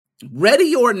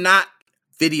Ready or Not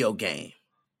video game.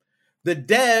 The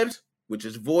devs, which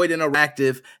is Void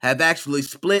Interactive, have actually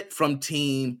split from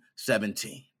Team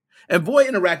 17. And Void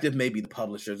Interactive may be the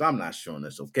publishers. I'm not sure on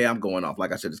this, okay? I'm going off.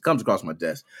 Like I said, this comes across my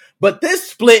desk. But this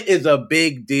split is a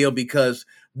big deal because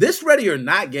this Ready or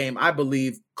Not game, I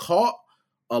believe, caught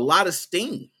a lot of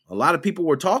steam. A lot of people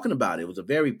were talking about it. It was a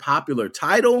very popular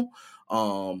title.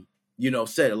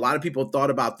 Said a lot of people thought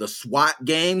about the SWAT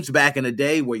games back in the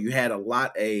day where you had a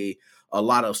lot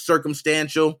of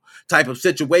circumstantial type of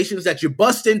situations that you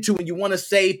bust into and you want to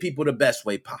save people the best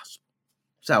way possible.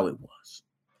 That's how it was.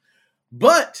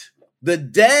 But the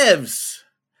devs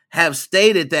have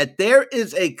stated that there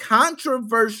is a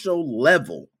controversial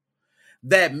level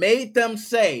that made them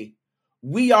say,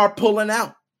 we are pulling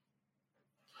out.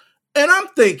 And I'm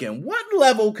thinking, what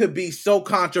level could be so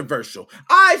controversial?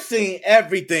 I've seen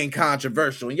everything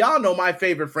controversial. And y'all know my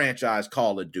favorite franchise,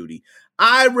 Call of Duty.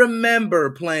 I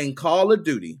remember playing Call of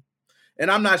Duty, and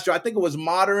I'm not sure. I think it was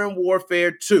Modern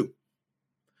Warfare 2.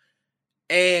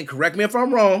 And correct me if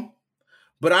I'm wrong,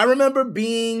 but I remember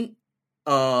being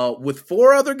with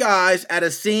 4 other guys at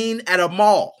a scene at a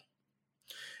mall.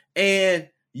 And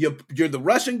you're the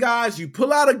Russian guys. You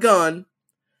pull out a gun,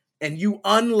 and you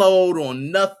unload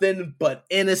on nothing but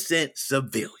innocent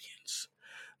civilians.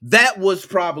 That was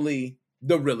probably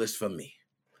the realest for me.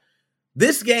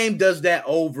 This game does that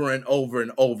over and over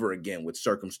and over again with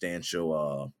circumstances.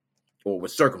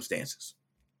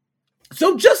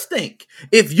 So just think,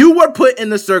 if you were put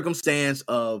in the circumstance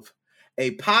of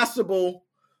a possible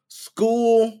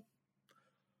school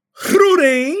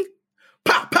shooting,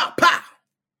 pow, pow, pow.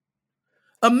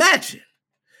 Imagine,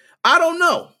 I don't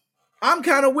know. I'm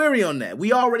kind of weary on that.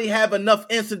 We already have enough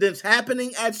incidents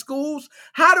happening at schools.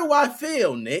 How do I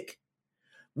feel, Nick?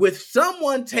 With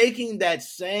someone taking that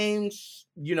same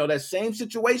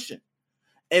situation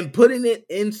and putting it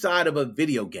inside of a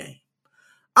video game.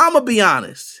 I'm going to be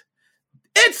honest.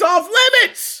 It's off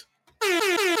limits.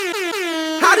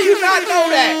 How do you not know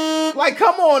that? Like,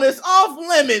 come on, it's off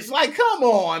limits. Like, come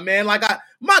on, man. Like,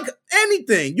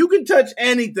 anything. You can touch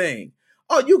anything.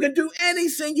 Oh, you can do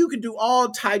anything. You can do all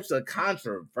types of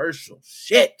controversial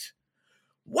shit.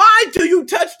 Why do you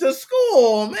touch the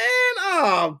school, man?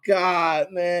 Oh, God,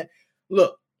 man.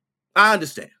 Look, I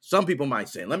understand. Some people might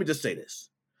say, let me just say this.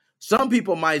 Some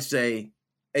people might say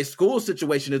a school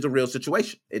situation is a real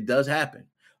situation. It does happen.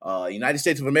 United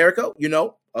States of America,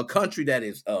 a country that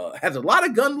is has a lot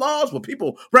of gun laws where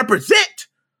people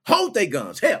hold their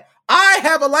guns. Hell, I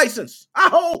have a license. I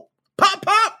hold. Pop,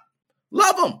 pop.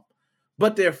 Love them.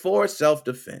 But they're for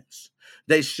self-defense.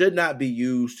 They should not be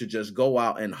used to just go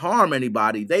out and harm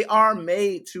anybody. They are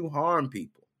made to harm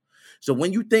people. So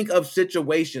when you think of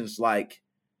situations like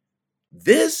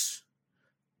this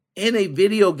in a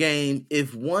video game,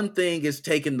 if one thing is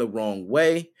taken the wrong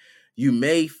way, you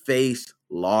may face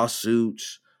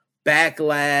lawsuits,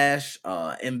 backlash,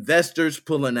 investors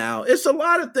pulling out. It's a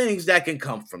lot of things that can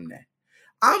come from that.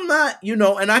 I'm not,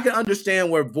 and I can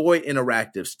understand where Void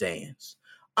Interactive stands.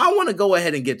 I want to go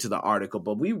ahead and get to the article,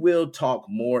 but we will talk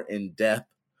more in depth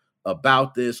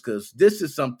about this because this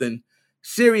is something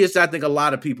serious. I think a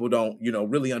lot of people don't,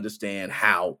 really understand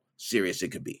how serious it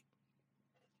could be.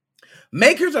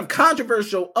 Makers of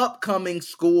controversial upcoming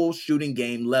school shooting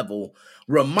game level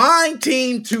remind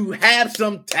team to have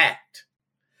some tact.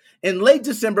 In late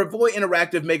December, Void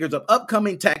Interactive, makers of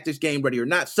upcoming tactics game Ready or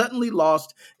Not, suddenly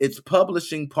lost its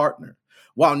publishing partner.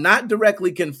 While not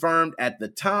directly confirmed at the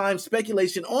time,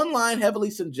 speculation online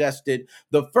heavily suggested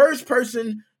the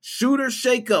first-person shooter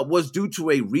shakeup was due to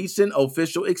a recent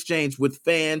official exchange with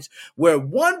fans where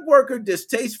one worker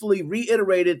distastefully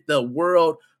reiterated the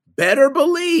world better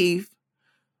believe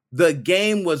the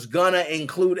game was gonna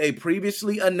include a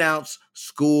previously announced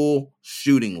school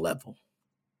shooting level.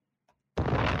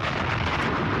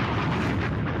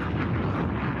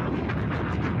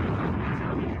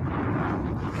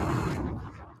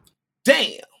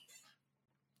 Damn.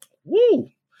 Woo.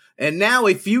 And now,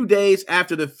 a few days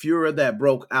after the furor that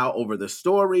broke out over the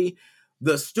story,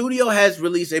 the studio has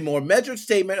released a more measured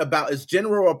statement about its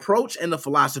general approach and the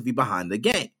philosophy behind the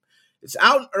game. It's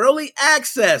out in early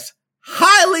access,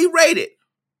 highly rated.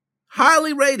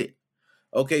 Highly rated.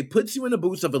 Okay, puts you in the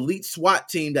boots of elite SWAT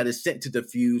team that is sent to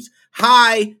defuse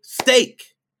high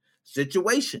stake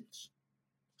situations.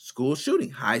 School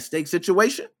shooting, high stake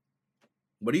situation.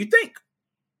 What do you think?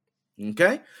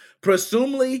 Okay,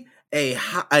 presumably a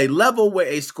level where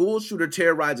a school shooter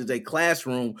terrorizes a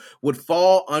classroom would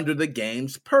fall under the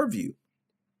game's purview.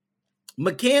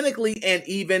 Mechanically and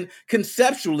even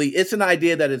conceptually, it's an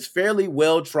idea that is fairly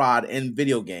well trod in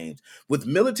video games, with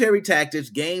military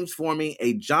tactics games forming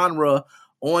a genre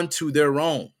onto their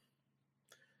own.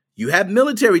 You have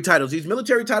military titles. These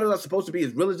military titles are supposed to be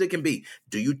as real as it can be.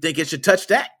 Do you think it should touch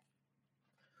that?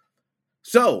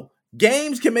 So,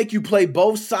 games can make you play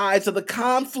both sides of the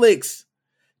conflicts.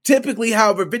 Typically,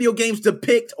 however, video games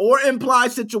depict or imply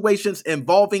situations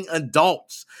involving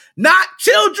adults, not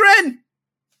children.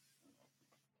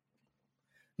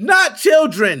 Not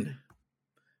children.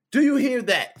 Do you hear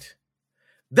that?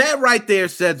 That right there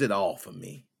says it all for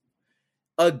me.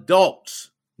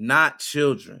 Adults, not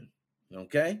children.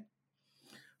 Okay?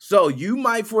 So you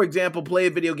might, for example, play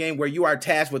a video game where you are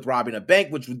tasked with robbing a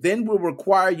bank, which then will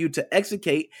require you to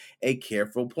execute a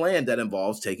careful plan that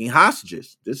involves taking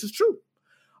hostages. This is true.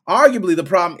 Arguably, the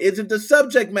problem isn't the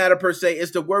subject matter per se,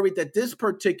 it's the worry that this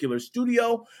particular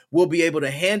studio will be able to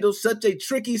handle such a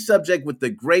tricky subject with the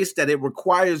grace that it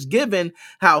requires, given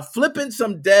how flippant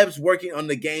some devs working on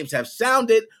the games have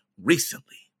sounded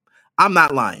recently. I'm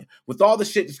not lying. With all the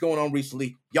shit that's going on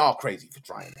recently, y'all crazy for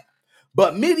trying that.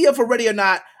 But media for Ready or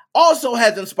Not also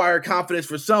has inspired confidence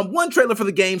for some. One trailer for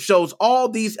the game shows all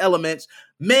these elements,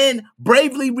 men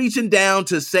bravely reaching down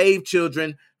to save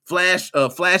children,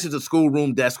 flashes of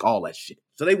schoolroom desk, all that shit.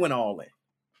 So they went all in.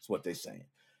 That's what they're saying.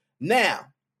 Now,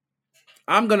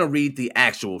 I'm going to read the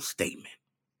actual statement.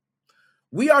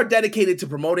 We are dedicated to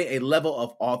promoting a level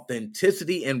of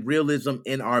authenticity and realism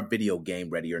in our video game,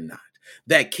 Ready or Not,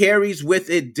 that carries with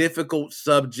it difficult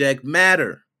subject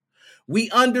matter. We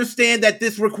understand that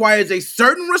this requires a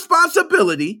certain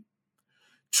responsibility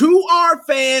to our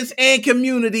fans and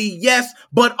community, yes,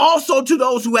 but also to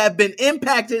those who have been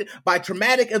impacted by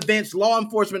traumatic events law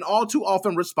enforcement all too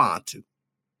often respond to.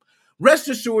 Rest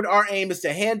assured, our aim is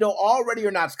to handle all Ready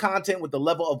or Not's content with the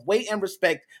level of weight and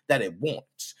respect that it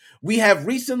warrants. We have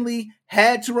recently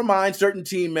had to remind certain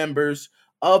team members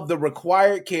of the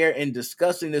required care in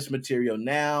discussing this material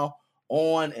now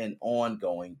on an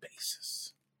ongoing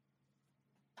basis.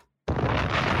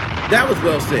 That was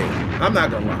well said. I'm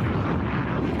not going to lie.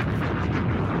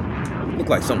 Look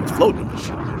like someone's floating on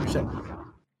this shit.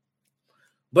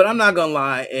 But I'm not gonna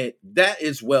lie, that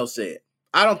is well said.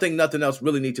 I don't think nothing else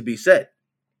really needs to be said.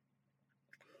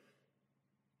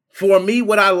 For me,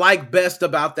 what I like best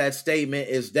about that statement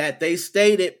is that they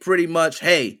stated pretty much,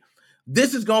 hey,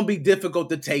 this is going to be difficult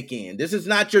to take in. This is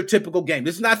not your typical game.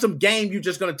 This is not some game you're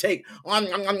just going to take.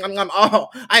 Oh,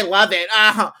 I love it.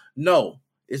 No,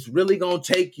 it's really going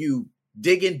to take you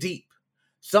digging deep.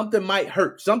 Something might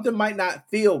hurt. Something might not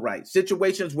feel right.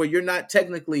 Situations where you're not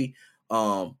technically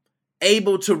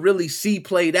able to really see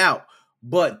played out.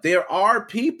 But there are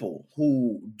people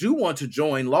who do want to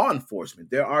join law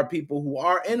enforcement. There are people who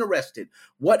are interested.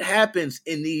 What happens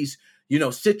in these,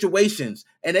 situations,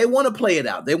 and they want to play it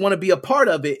out. They want to be a part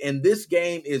of it. And this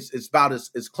game is about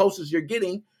as close as you're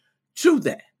getting to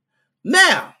that.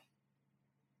 Now,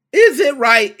 is it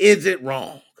right? Is it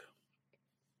wrong?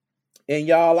 And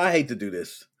y'all, I hate to do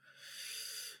this.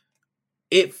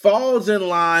 It falls in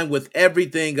line with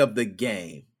everything of the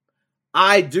game.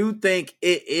 I do think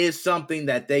it is something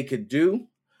that they could do,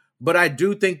 but I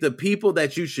do think the people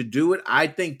that you should do it, I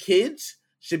think kids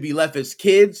should be left as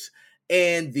kids,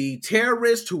 and the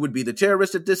terrorist, who would be the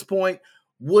terrorist at this point,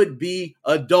 would be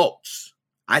adults.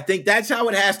 I think that's how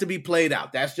it has to be played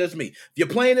out. That's just me. If you're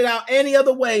playing it out any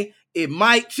other way, it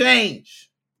might change.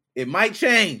 It might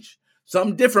change.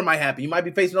 Something different might happen. You might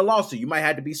be facing a lawsuit. You might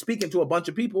have to be speaking to a bunch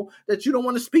of people that you don't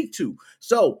want to speak to.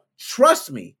 So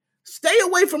trust me, stay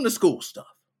away from the school stuff,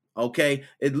 okay?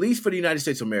 At least for the United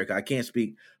States of America. I can't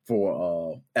speak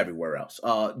for everywhere else.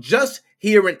 Just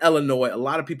here in Illinois, a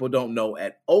lot of people don't know,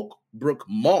 at Oak Brook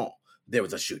Mall, there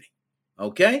was a shooting,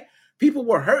 okay? People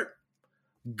were hurt.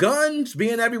 Guns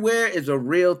being everywhere is a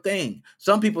real thing.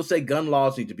 Some people say gun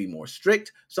laws need to be more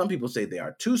strict. Some people say they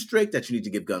are too strict, that you need to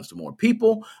give guns to more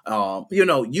people.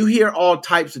 You hear all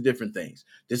types of different things.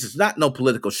 This is not no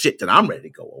political shit that I'm ready to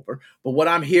go over. But what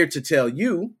I'm here to tell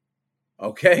you,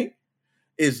 okay,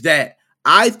 is that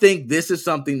I think this is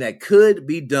something that could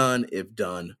be done if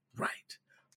done